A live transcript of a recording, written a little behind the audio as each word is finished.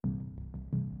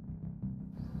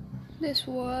This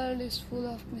world is full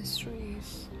of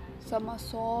mysteries. Some are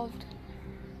solved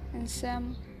and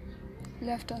some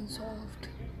left unsolved.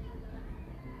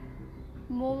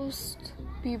 Most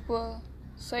people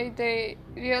say they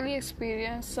really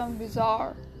experience some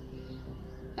bizarre,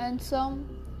 and some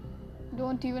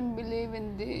don't even believe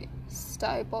in this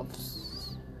type of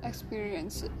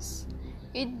experiences.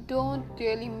 It don't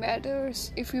really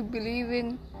matters if you believe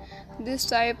in this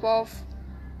type of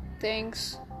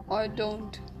things or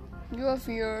don't. Your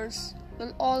fears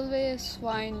will always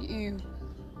find you.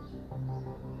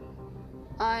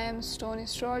 I am Stony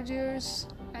Rogers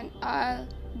and I'll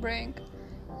bring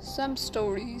some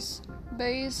stories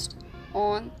based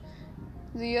on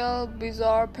real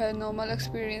bizarre paranormal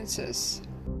experiences.